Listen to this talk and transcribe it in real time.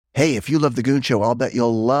Hey, if you love The Goon Show, I'll bet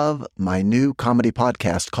you'll love my new comedy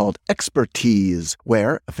podcast called Expertise,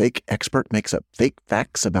 where a fake expert makes up fake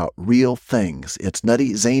facts about real things. It's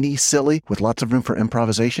nutty, zany, silly, with lots of room for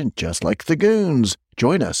improvisation, just like The Goons.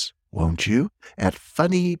 Join us, won't you, at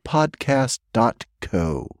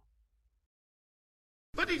funnypodcast.co.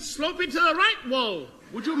 But it's sloping to the right wall.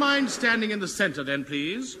 Would you mind standing in the center then,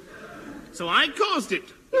 please? So I caused it.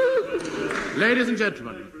 Ladies and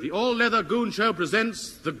gentlemen, the all-leather Goon Show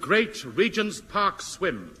presents the Great Regent's Park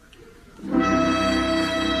Swim.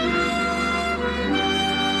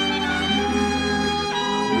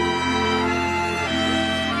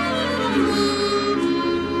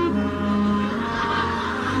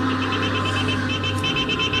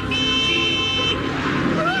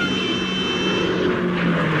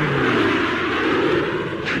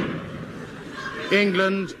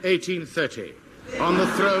 England, 1830. On the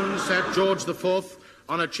throne sat George IV,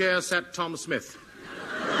 on a chair sat Tom Smith.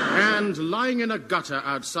 And lying in a gutter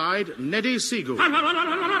outside, Neddy Seagull.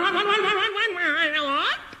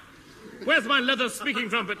 Where's my leather speaking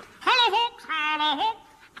trumpet? Hello, folks,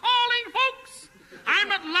 calling folks. I'm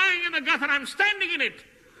not lying in a gutter, I'm standing in it.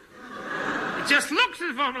 It just looks as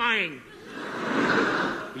if I'm lying.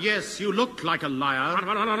 Yes, you look like a liar.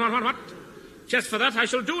 What? Just for that, I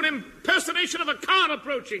shall do an impersonation of a car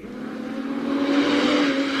approaching.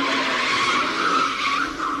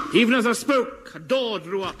 Even as I spoke, a door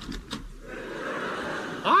drew up.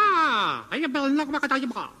 Are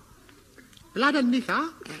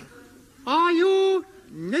you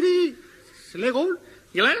Neddy Seagull?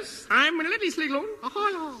 Yes, I'm Neddy Seagull.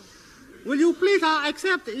 Will you please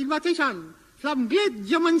accept the invitation from great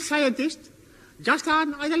German scientist,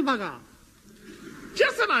 Justin Heidelberger?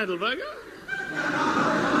 Justin Heidelberger?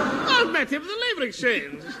 I've met him at the Labour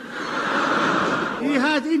Exchange. He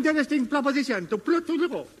has interesting proposition to put to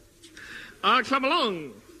the I'll come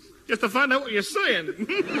along, just to find out what you're saying.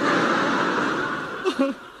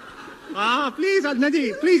 Please,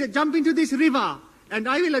 Neddy, please jump into this river, and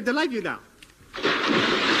I will delight you now.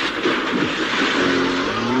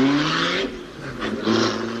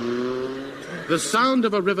 The sound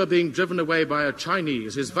of a river being driven away by a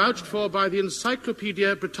Chinese is vouched for by the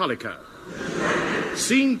Encyclopedia Britannica.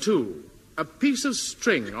 Scene 2. A piece of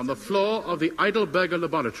string on the floor of the Heidelberger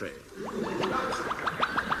Laboratory.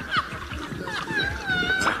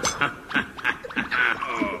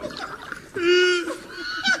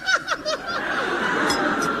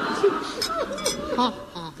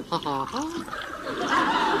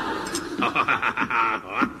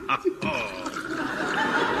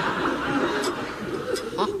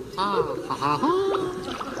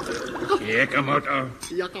 Yakamoto,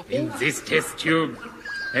 in this test tube,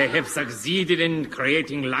 I have succeeded in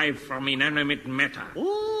creating life from inanimate matter.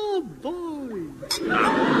 Oh, boy.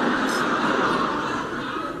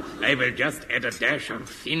 I will just add a dash of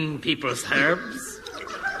thin people's herbs,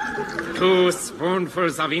 2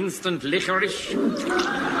 spoonfuls of instant licorice,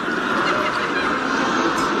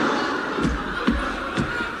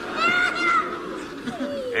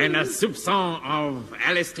 and a soupçon of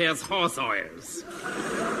Alistair's horse oils.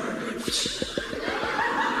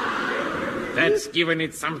 That's given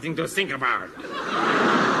it something to think about.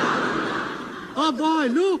 Oh, boy,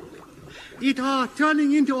 look. It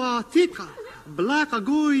turning into a thick, black,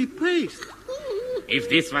 gooey paste. If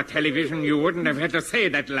this were television, you wouldn't have had to say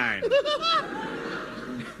that line.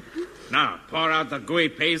 Now, pour out the gooey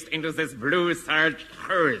paste into this blue serge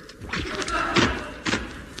curd.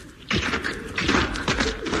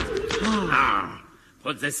 Now,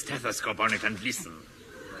 put the stethoscope on it and listen.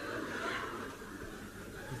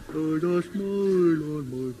 Put a smile on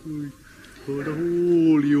my face for the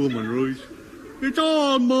whole human race. It's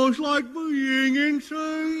almost like being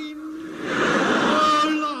insane.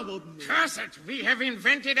 Curse it, we have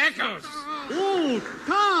invented echoes. Oh,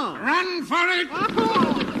 Tom! Run for it!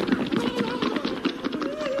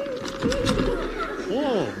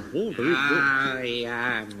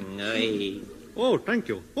 Oh, thank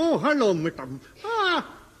you. Oh, hello, Mr.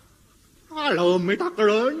 Hello, Mr.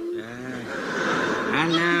 Curran.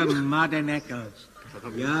 Hello, Modern Echoes.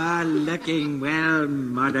 You're looking well,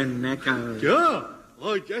 Modern Echoes. Yeah,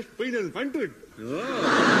 I just been invented.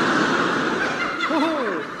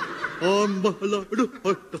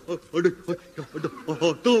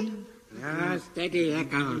 Steady,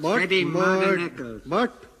 Echoes. Steady, Modern Echoes.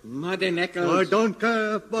 Modern Echoes. I don't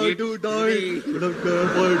care if I do die. I don't care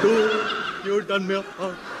if I do. You done me.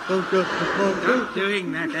 Stop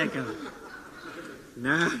doing that, Echoes.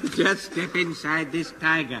 Now, just step inside this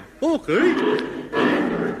tiger. Okay.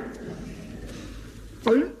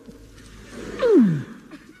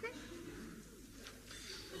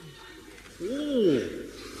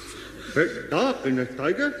 It's dark in this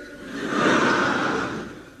tiger.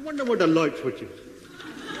 Wonder what the light switch is.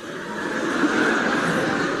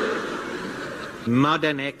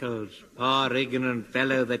 Modern Eccles, poor ignorant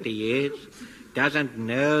fellow that he is, doesn't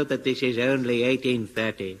know that this is only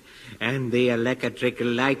 1830, and the electric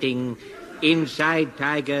lighting inside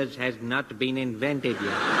tigers has not been invented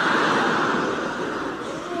yet.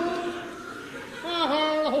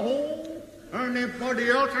 Anybody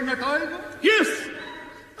else in the tiger? Yes!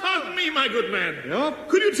 Pardon me, my good man. Yep.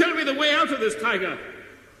 Could you tell me the way out of this tiger?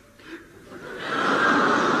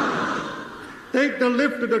 Take the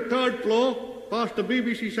lift to the third floor, past the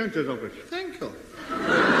BBC Census Office. Thank you.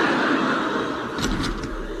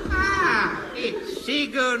 It's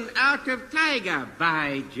Sigun out of Tiger,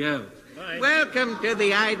 by Jove. Welcome to the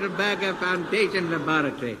Heidelberger Foundation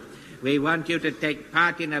Laboratory. We want you to take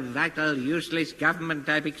part in a vital, useless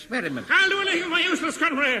government-type experiment. I'll do anything with my useless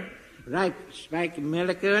country. Right, Spike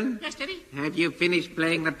Milliken? Yes, Daddy? Have you finished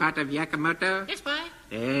playing the part of Yakamoto? Yes, boy.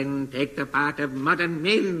 Then take the part of Modern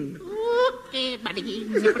Min. Okay, buddy.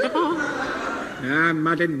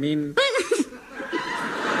 Modern Min.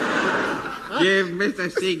 Give Mr.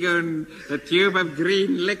 Sigun the tube of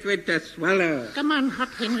green liquid to swallow. Come on, Hot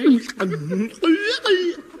Henry.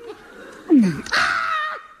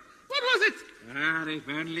 What was it? If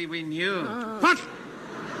only we knew. What?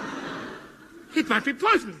 It might be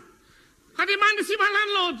poison. I demand to see my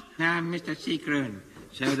landlord. Now, Mr. Seacrone,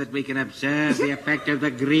 so that we can observe the effect of the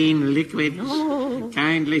green liquids,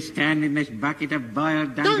 kindly stand in this bucket of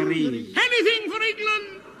boiled dungarees. Anything for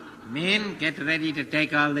England. Men, get ready to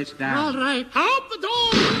take all this down. All right. Out the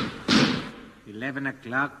door. 11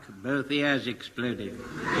 o'clock, both ears exploded.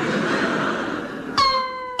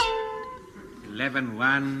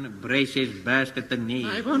 11:01, braces burst at the knee.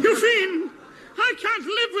 You fiend! I can't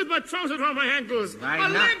live with my trousers around my ankles. Why my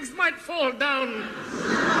not? legs might fall down.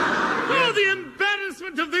 Oh, the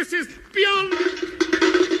embarrassment of this is beyond...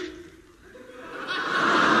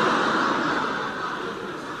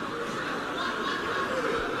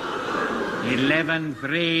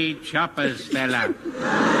 11:03, choppers fell out.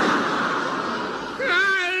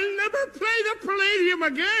 I'll never play the Palladium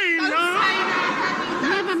again.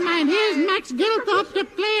 Never mind. Here's Max Gilthorpe to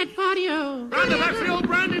play it for you. Round about the old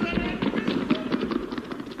brandy.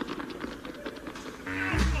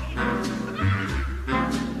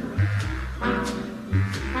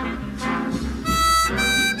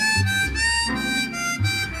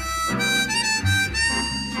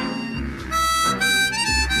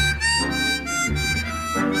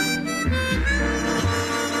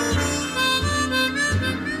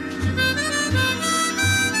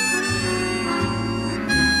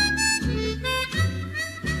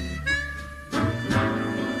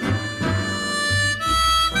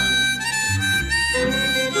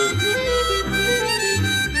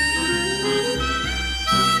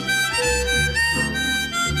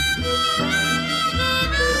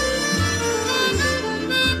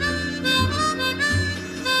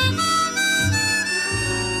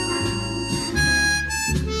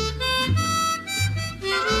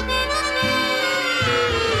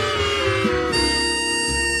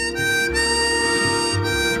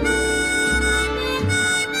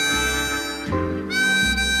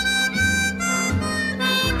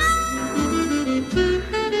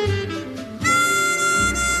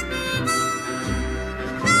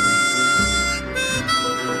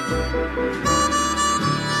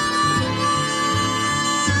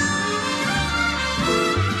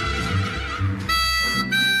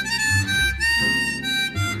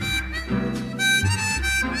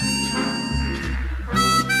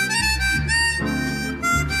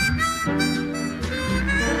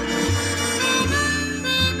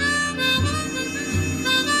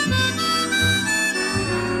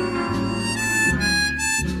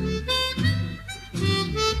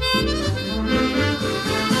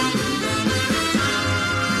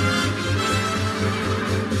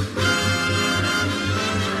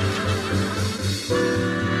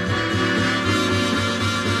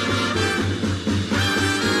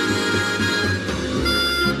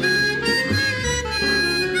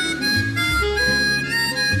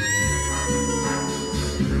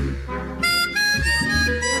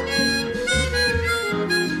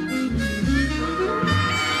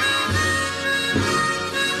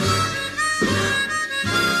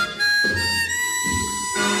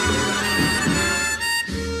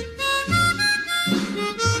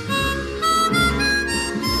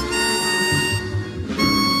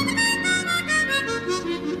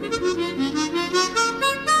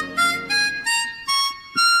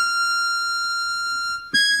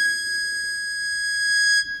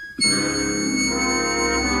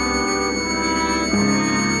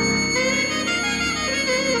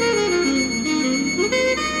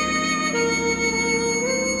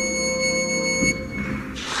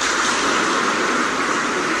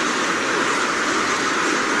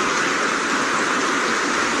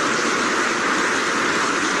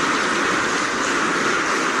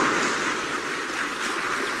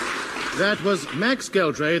 That was Max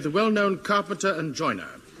Geldray, the well-known carpenter and joiner.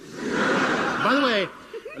 By the way,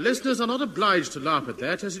 listeners are not obliged to laugh at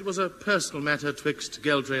that, as it was a personal matter twixt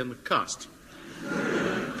Geldray and the cast.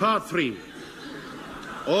 Part 3.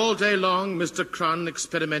 All day long, Mr. Crun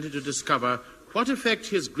experimented to discover what effect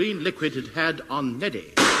his green liquid had had on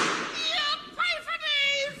Neddy.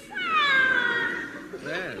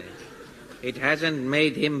 Well, it hasn't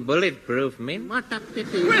made him bulletproof, Min. What a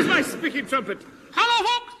pity. Where's my speaking trumpet? Hello,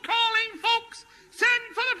 folks! Calling, folks! Send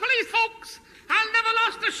for the police, folks! I'll never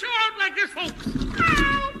lost a show out like this, folks!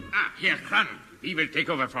 Here, Crun. We will take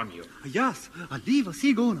over from you. Yes, leave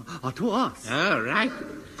Seagoon to us. All right.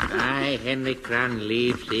 I, Henry Crun,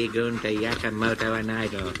 leave Seagoon to Yakamoto and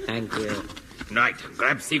Idol. Thank you. Right,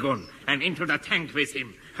 grab Seagoon and into the tank with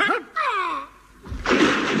him.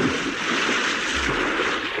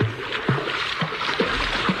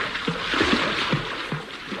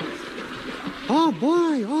 Oh,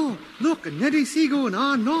 boy, look, Neddy Seagoon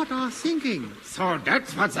are not sinking. So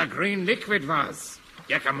that's what the green liquid was.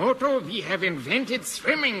 Yakamoto, we have invented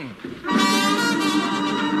swimming.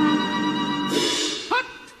 What?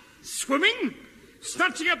 Swimming?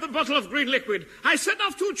 Snatching up the bottle of green liquid, I set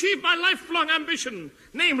off to achieve my lifelong ambition,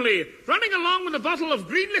 namely, running along with a bottle of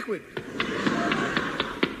green liquid.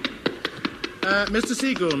 Mr.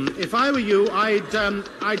 Seagoon, if I were you, I'd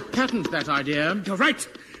patent that idea. You're right.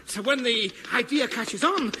 So when the idea catches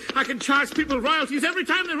on, I can charge people royalties every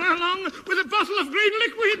time they run along with a bottle of green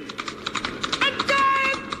liquid. And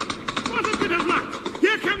Dad! What a bit of luck!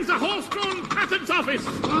 Here comes the horse-drawn patents office.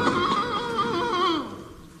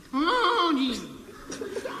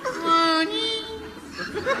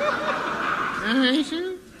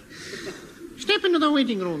 Step into the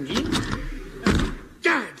waiting room, Jim.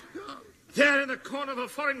 Dad! There in the corner of a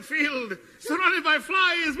foreign field, surrounded by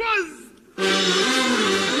flies, was...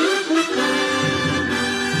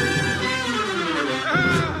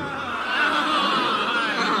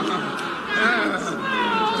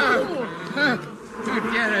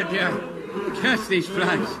 Dear. Catch these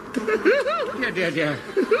flies. Dear.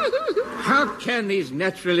 How can these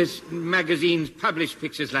naturalist magazines publish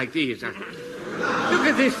pictures like these? Look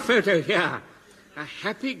at this photo here. A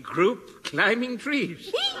happy group climbing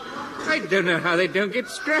trees. I don't know how they don't get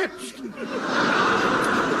scratched.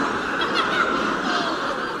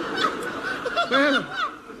 Well,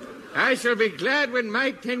 I shall be glad when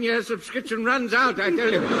my 10-year subscription runs out, I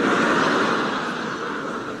tell you.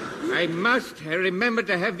 I must remember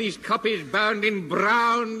to have these copies bound in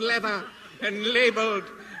brown leather and labelled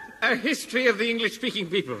A History of the English-Speaking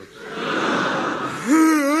Peoples.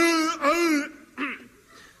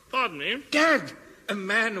 Pardon me? Dad, a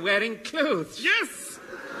man wearing clothes. Yes,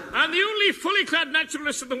 I'm the only fully clad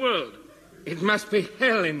naturalist in the world. It must be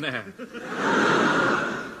hell in there.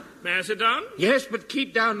 May I sit down? Yes, but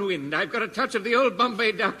keep downwind. I've got a touch of the old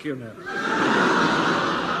Bombay duck, you know.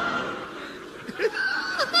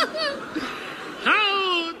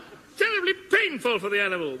 How terribly painful for the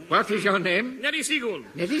animal. What is your name? Neddy Seagoon.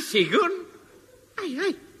 Neddy Seagoon?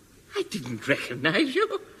 I didn't recognize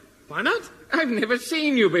you. Why not? I've never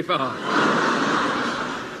seen you before.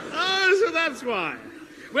 Oh, so that's why.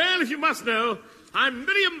 Well, if you must know, I'm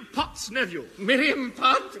Miriam Pott's nephew. Miriam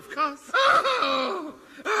Pott? Of course.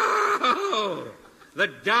 Oh, the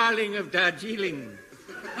darling of Darjeeling.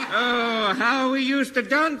 Oh, how we used to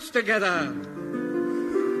dance together.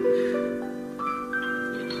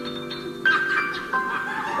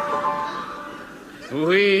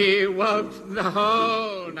 We waltzed the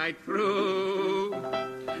whole night through.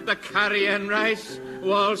 The curry and rice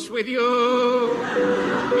waltz with you.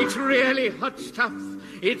 It's really hot stuff.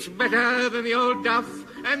 It's better than the old duff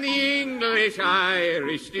and the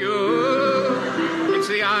English-Irish stew. It's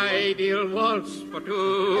the ideal waltz for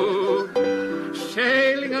two,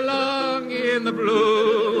 sailing along in the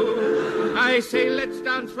blue. I say let's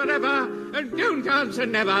dance forever and don't answer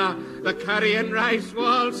never. The curry and rice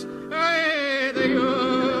waltz, away the you.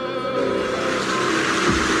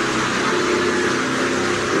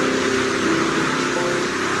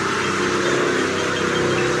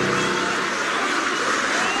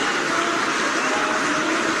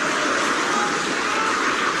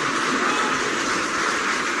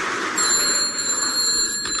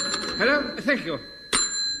 Hello? Thank you.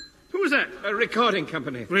 Who was that? A recording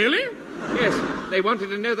company. Really? Yes, they wanted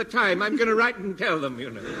to know the time. I'm going to write and tell them, you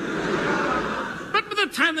know. But by the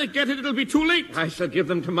time they get it, it'll be too late. I shall give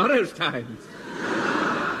them tomorrow's time.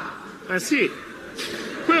 I see.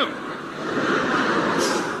 Well,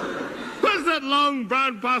 what's that long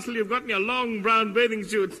brown parcel you've got in your long brown bathing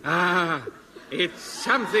suit? Ah, it's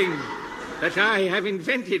something that I have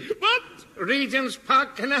invented. What? Regent's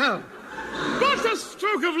Park Canal. What a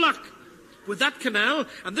stroke of luck. With that canal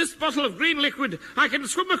and this bottle of green liquid, I can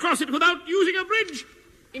swim across it without using a bridge.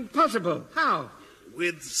 Impossible. How?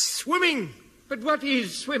 With swimming. But what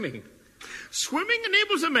is swimming? Swimming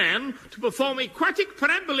enables a man to perform aquatic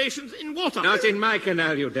perambulations in water. Not in my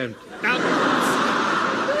canal, you don't. Now,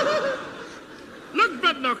 look,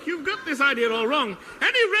 Budnock, you've got this idea all wrong.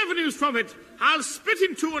 Any revenues from it, I'll split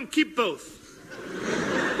in two and keep both.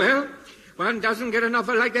 Well, one doesn't get an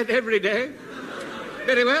offer like that every day.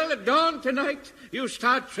 Very well, at dawn tonight, you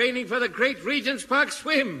start training for the Great Regent's Park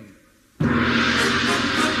swim.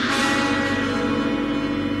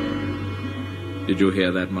 Did you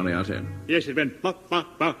hear that, Moriarty? Yes, it went ba, ba,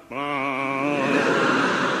 ba, ba.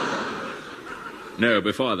 No,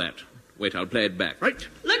 before that. Wait, I'll play it back. Right.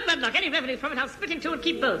 Look, Budnock, any revenue from it, I'll split in two and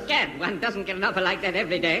keep both. Gad, one doesn't get an offer like that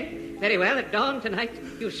every day. Very well, at dawn tonight,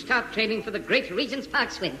 you start training for the Great Regent's Park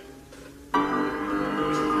swim.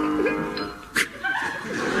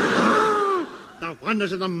 The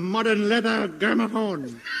wonders of the modern leather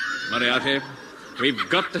gramophone. Moriarty, we've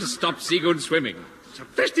got to stop Sigurd swimming.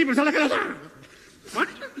 Sapristi Basilica. What?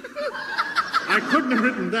 I couldn't have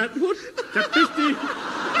written that. What?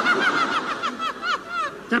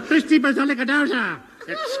 Sapristi Basilica.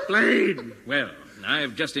 Explain. Well,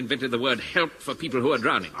 I've just invented the word help for people who are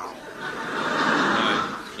drowning.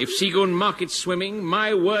 If Sigurd markets swimming,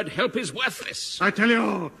 my word help is worthless. I tell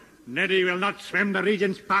you, Neddy will not swim the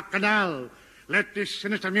Regent's Park Canal. Let this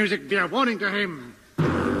sinister music be a warning to him.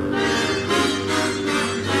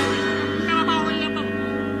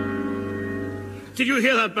 Did you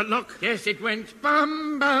hear that, Budnock? Yes, it went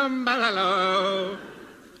bum, bum, balalo.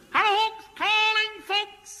 Hello, Hawks, calling,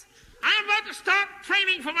 folks. I'm about to start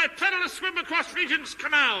training for my perilous swim across Regent's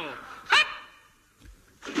Canal. Hop!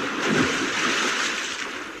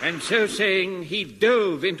 And so saying, he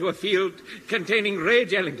dove into a field containing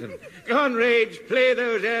Rage Ellington. Go on, Rage, play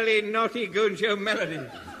those early naughty Goon Show melodies.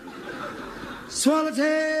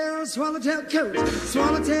 Swallowtail, swallowtail coat,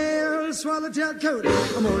 swallowtail, swallowtail coat.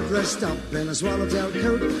 I'm all dressed up in a swallowtail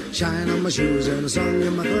coat, shine on my shoes and a song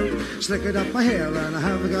in my throat, slickered up my hair and I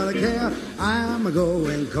haven't got a care. I'm a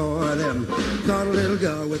going courting. Got a little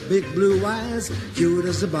girl with big blue eyes, cute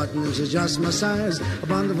as a button and she's just my size. A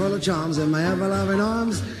bundle full of charms in my ever-loving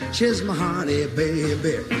arms, she's my honey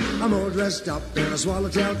baby. I'm all dressed up in a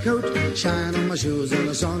swallowtail coat, shine on my shoes and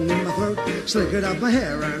a song in my throat, slickered up my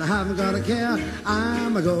hair and I haven't got a care.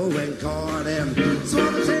 I'm a going courting.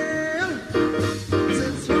 Swallowtail,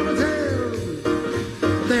 said Swallowtail.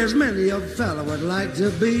 There's many a fella would like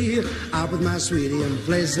to be out with my sweetie in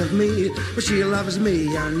place of me, but she loves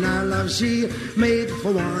me and I love she, made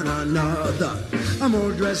for one another. I'm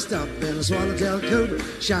all dressed up in a swallowtail coat,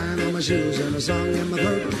 shine on my shoes and a song in my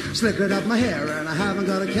throat, slickered up my hair and I haven't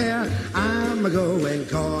got a care. I'm a going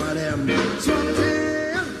courting. Swallowtail.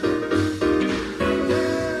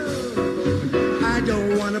 I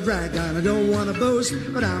don't want to brag and I don't want to boast,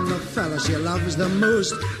 but I'm the fella she loves the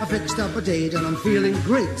most. I fixed up a date and I'm feeling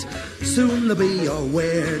great, soon to be a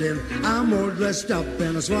wedding. I'm all dressed up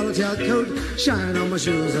in a swallowtail coat, shine on my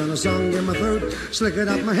shoes and a song in my throat, slickered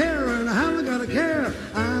up my hair and I haven't got a care.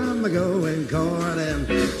 I'm a going courting.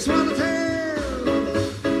 Swallowtail,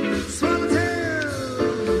 swallowtail.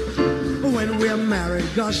 When we're married,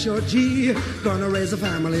 gosh or gee, gonna raise a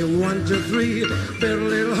family 1 to 3, build a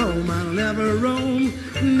little home and I'll never roam,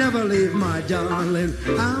 never leave my darling.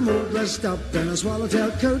 I'm all dressed up in a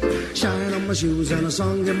swallowtail coat, shine on my shoes and a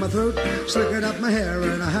song in my throat, slickered up my hair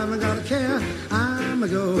and I haven't got a care. I'm a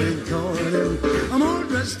going courting. I'm all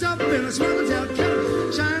dressed up in a swallowtail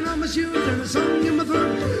coat, shine on my shoes and a song in my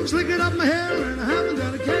throat, slickered up my hair and I haven't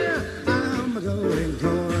got a care. I'm a going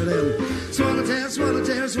courting. Swallowtail,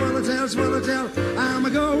 swallowtail, swallowtail, swallowtail, I'm a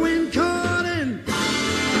going courting.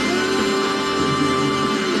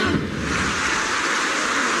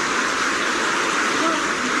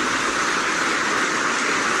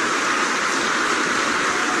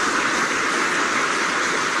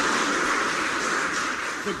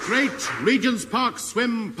 The Great Regent's Park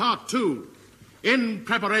Swim Part 2. In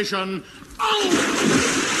preparation. Oh!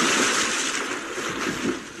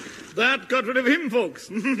 That got rid of him, folks.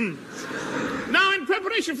 Now, in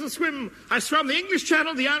preparation for the swim, I swam the English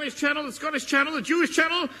Channel, the Irish Channel, the Scottish Channel, the Jewish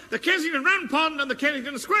Channel, the Kensington Round Pond, and the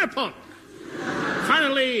Kensington Square Pond.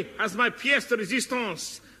 Finally, as my pièce de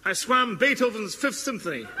résistance, I swam Beethoven's Fifth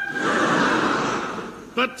Symphony.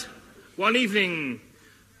 But one evening,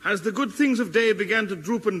 as the good things of day began to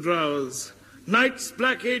droop and drowse, night's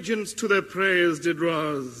black agents to their prayers did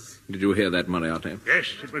rouse. Did you hear that, Moriarty?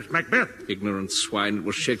 Yes, it was Macbeth. Ignorant swine, it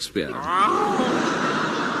was Shakespeare.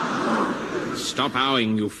 Stop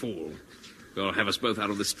howling, you fool. You'll have us both out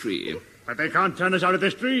of this tree. But they can't turn us out of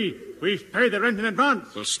this tree. We've paid the rent in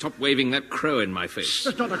advance. Well, stop waving that crow in my face.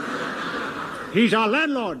 That's not a... He's our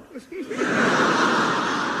landlord.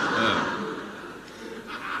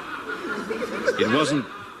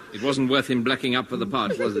 It wasn't worth him blacking up for the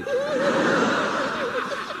part, was it?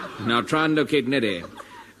 Now try and locate Neddy.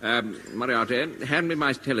 Moriarty, hand me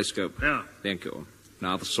my telescope. Yeah. Thank you.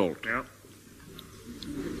 Now the salt. Yeah.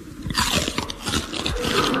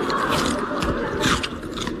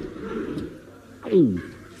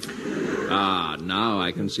 Ah, now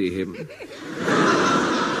I can see him.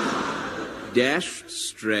 Dashed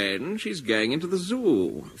strange. He's going into the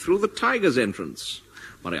zoo through the tiger's entrance.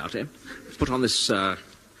 Moriarty, put on this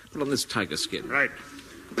tiger skin. Right.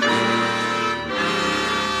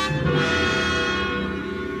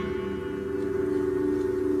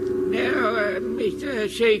 Now, Mr.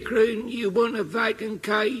 Seacroon, you want a vacant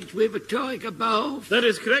cage with a tiger bath? That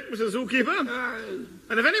is correct, Mr. Zookeeper.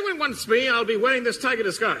 And if anyone wants me, I'll be wearing this tiger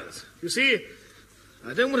disguise. You see,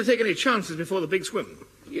 I don't want to take any chances before the big swim.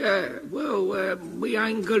 Yeah, well, we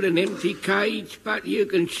ain't got an empty cage, but you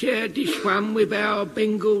can share this one with our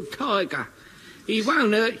Bengal tiger. He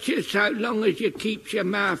won't hurt you so long as you keep your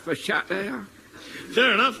mouth shut there.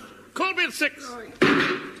 Fair enough. Call me at 6. Right.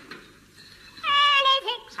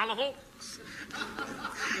 Hello, folks. Hello, folks.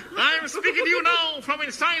 I'm speaking to you now from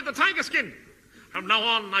inside the tiger skin. From now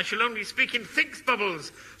on, I shall only speak in thick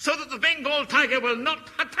bubbles, so that the Bengal tiger will not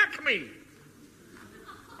attack me.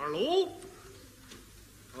 Hello?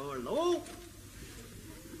 Hello?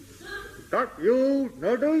 That you,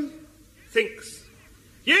 Neddy? Thinks.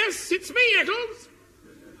 Yes, it's me, Eccles.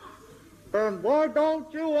 Then why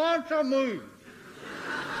don't you answer me?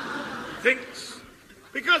 Thinks.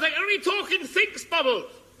 Because I only talk in thinks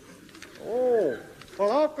bubbles. Oh,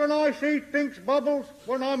 well, how can I see Thinks bubbles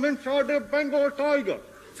when I'm inside the Bengal tiger?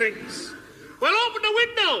 Thinks. Well, open the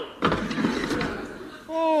window.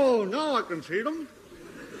 Oh, now I can see them.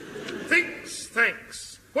 Thinks,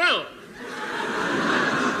 thanks. Well,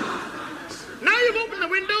 now you've opened the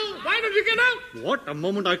window, why don't you get out? What? The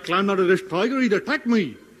moment I climbed out of this tiger, he'd attack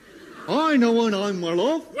me. I know when I'm well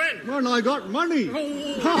off. When? When I got money.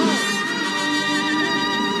 Oh.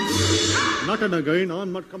 Nothing again,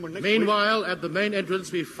 I'm not coming next Meanwhile, at the main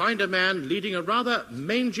entrance, we find a man leading a rather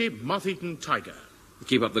mangy, moth-eaten tiger.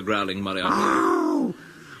 Keep up the growling, Moriarty.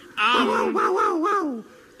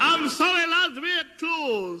 I'm sorry, lads, we're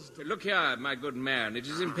closed. Look here, my good man. It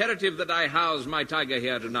is imperative that I house my tiger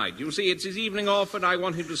here tonight. You see, it's his evening off, and I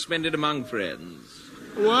want him to spend it among friends.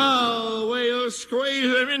 Well, we'll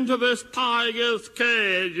squeeze him into this tiger's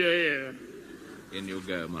cage here. In you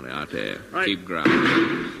go, Moriarty. Right. Keep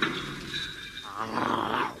growling.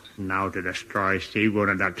 Now to destroy Seagoon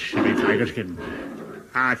and that silly tiger skin.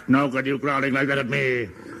 That's no good you growling like that at me.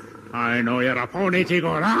 I know you're a pony,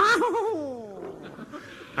 Seagoon.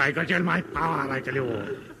 I got you in my power, I tell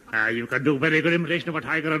you. You can do very good imitation of a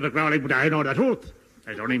tiger and a growling, but I know the truth.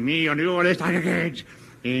 There's only me and you in this tiger cage.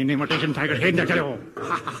 In imitation tiger skin, I tell you.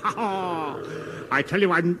 I tell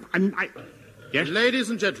you, I... Yes? Ladies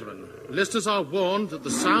and gentlemen, listeners are warned that the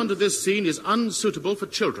sound of this scene is unsuitable for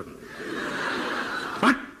children.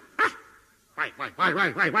 What?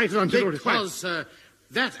 Why is it unsuitable? Because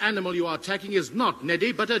that animal you are attacking is not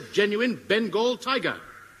Neddy, but a genuine Bengal tiger.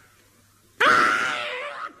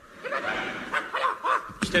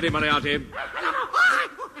 Steady, Moriarty.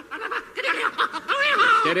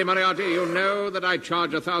 Steady, Moriarty. You know that I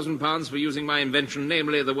charge £1,000 for using my invention,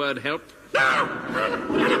 namely the word help.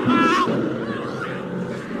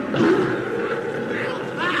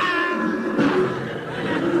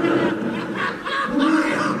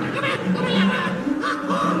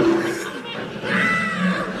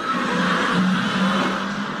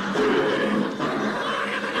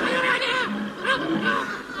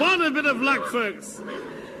 What a bit of luck, folks.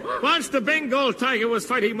 Once the Bengal tiger was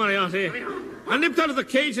fighting Moriarty, I nipped out of the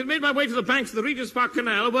cage and made my way to the banks of the Regent's Park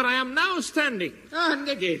Canal, where I am now standing. Oh,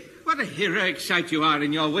 Neddy, what a heroic sight you are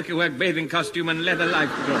in your wickerwork bathing costume and leather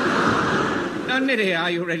lifeguard. Now, Neddy,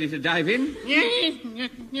 are you ready to dive in? Yes,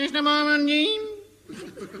 just a moment, Jim.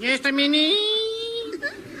 Just a minute.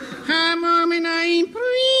 A moment, I'm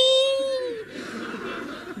free.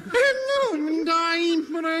 A moment, I'm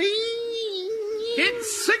free.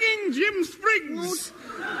 It's singing Jim Spriggs,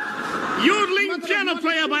 yodeling piano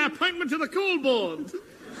player by appointment to the coal board.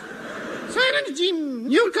 Silence, Jim.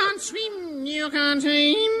 You can't swim. You can't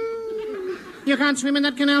swim. You can't swim in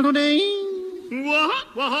that canal today. What?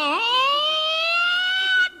 What?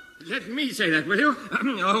 Let me say that, will you?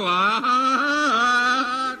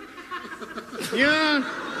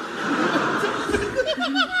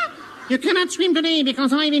 You cannot swim today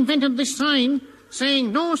because I've invented this sign.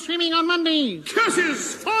 saying no swimming on Monday.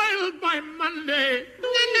 Curses foiled by Monday. No,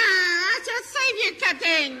 I shall save you,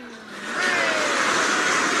 Captain.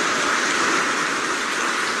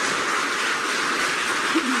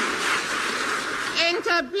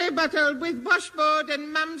 Enter play bottle with washboard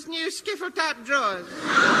and Mum's new skiffle-top drawers.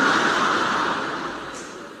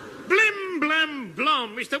 Blim, blam,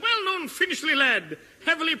 blom. It's the well-known Finchley lad,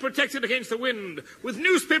 heavily protected against the wind, with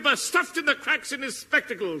newspaper stuffed in the cracks in his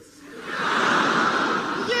spectacles.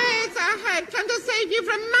 Yes, I had come to save you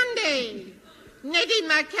from Monday. Neddy,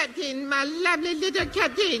 my captain, my lovely little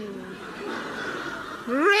captain,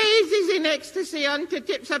 raises in ecstasy onto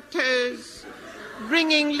tips of toes,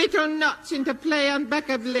 bringing little knots into play on back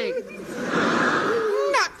of legs.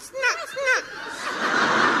 Knots, knots, knots.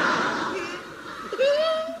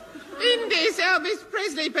 In this Elvis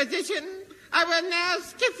Presley position, I will now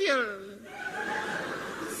skiffle.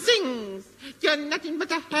 Sings, you're nothing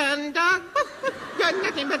but a hand dog. You're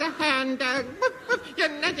nothing but a hand dog. You're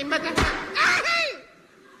nothing but a hand... Ah, hey!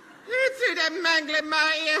 You threw that mangle in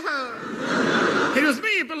my ear hole. It was me.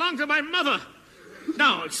 It belonged to my mother.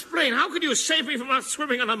 Now, explain. How could you save me from not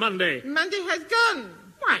swimming on a Monday? Monday has gone.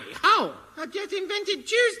 Why? How? I just invented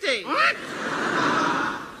Tuesday. What?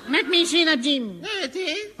 Let me see that, Jim. There it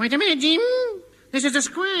is. Wait a minute, Jim. This is a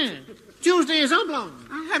square. Tuesday is oblong.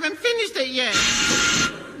 I haven't finished it yet.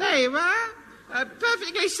 There you are. A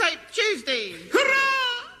perfectly shaped Tuesday.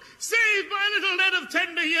 Hurrah! Saved by a little lad of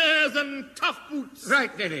tender years and tough boots.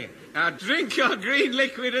 Right, Neddy. Now drink your green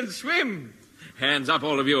liquid and swim. Hands up,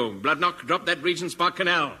 all of you. Bloodknock, drop that Regent's Park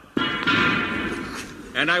Canal.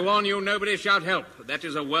 And I warn you, nobody shout help. That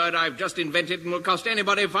is a word I've just invented and will cost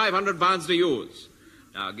anybody £500 to use.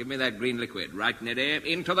 Now, give me that green liquid. Right, Neddy,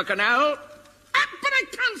 into the canal. Ah, but I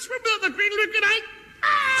can't swim without the green liquid.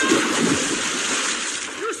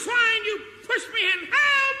 You swine, you push me in.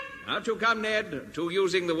 Help! Out you come, Ned, to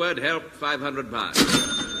using the word help, £500.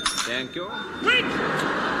 Thank you. Wait,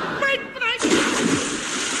 but I...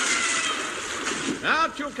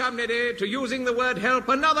 Out you come, Neddy, to using the word help,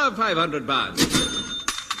 another £500.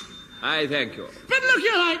 I thank you. But look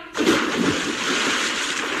here,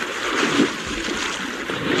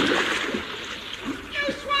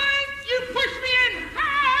 You swine, you push me in.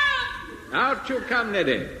 Help! Out you come,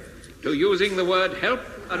 Neddy, to using the word help,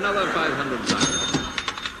 another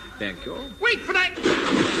 £500. Thank you. Wait, but I...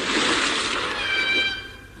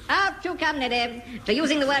 Out you come, Neddy, to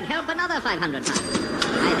using the word help, another £500.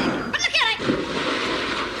 I thank you. But look here,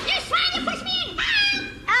 You swine, you push me in. Help!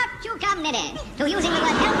 Out you come, Neddy, to using the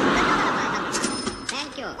word help, another £500.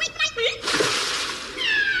 Thank you. Wait,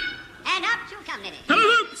 And out you come, Neddy. Hello,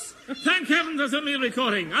 Hooks! Thank heavens there's only a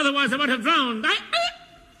recording. Otherwise I might have drowned.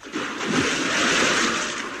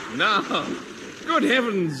 No. Good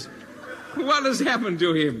heavens. What has happened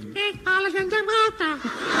to him?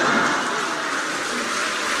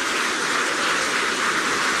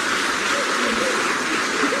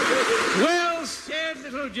 Well said,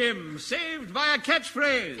 little Jim. Saved by a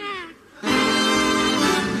catchphrase.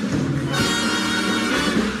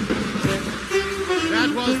 That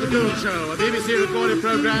was The Goon Show, a BBC recorded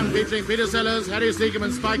programme featuring Peter Sellers, Harry Seacombe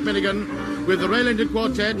and Spike Milligan, with the Rail-Ended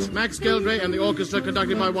Quartet, Max Geldray and the orchestra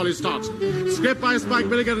conducted by Wally Stott. Script by Spike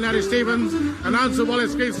Milligan and Harry Stevens, announcer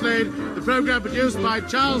Wallace Greenslade, the programme produced by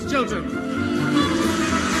Charles Chilton.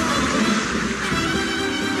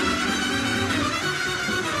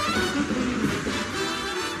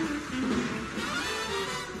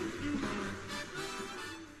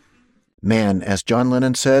 Man, as John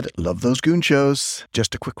Lennon said, love those Goon shows.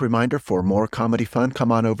 Just a quick reminder, for more comedy fun,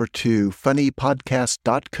 come on over to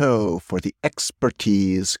funnypodcast.co for the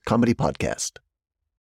Expertise Comedy Podcast.